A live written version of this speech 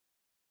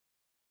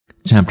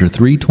Chapter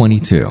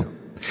 322.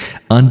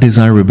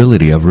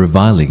 Undesirability of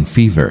Reviling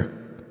Fever.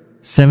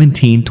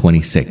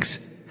 1726.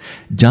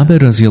 Jabir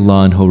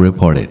Raziallahu anhu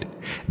reported,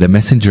 the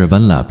Messenger of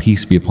Allah,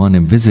 peace be upon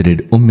him,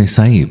 visited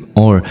Sa'ib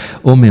or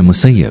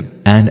Musayyib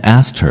and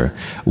asked her,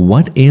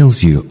 "What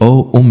ails you,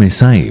 O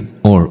Sa'ib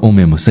or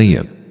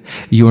Musayyib?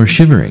 You are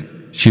shivering."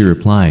 She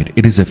replied,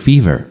 "It is a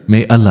fever.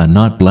 May Allah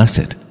not bless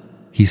it."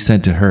 He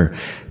said to her,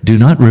 "Do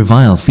not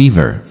revile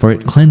fever, for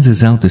it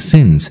cleanses out the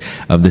sins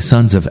of the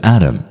sons of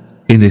Adam,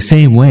 in the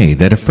same way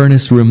that a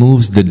furnace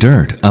removes the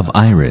dirt of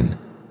iron."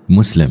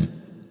 Muslim.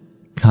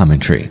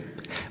 Commentary.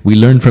 We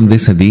learn from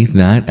this hadith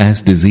that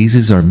as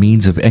diseases are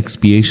means of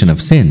expiation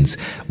of sins,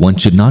 one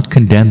should not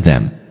condemn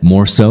them,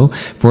 more so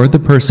for the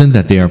person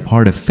that they are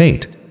part of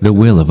fate, the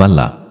will of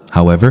Allah.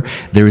 However,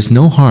 there is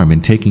no harm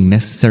in taking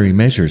necessary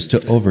measures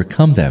to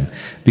overcome them,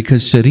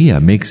 because Sharia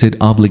makes it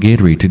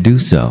obligatory to do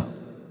so.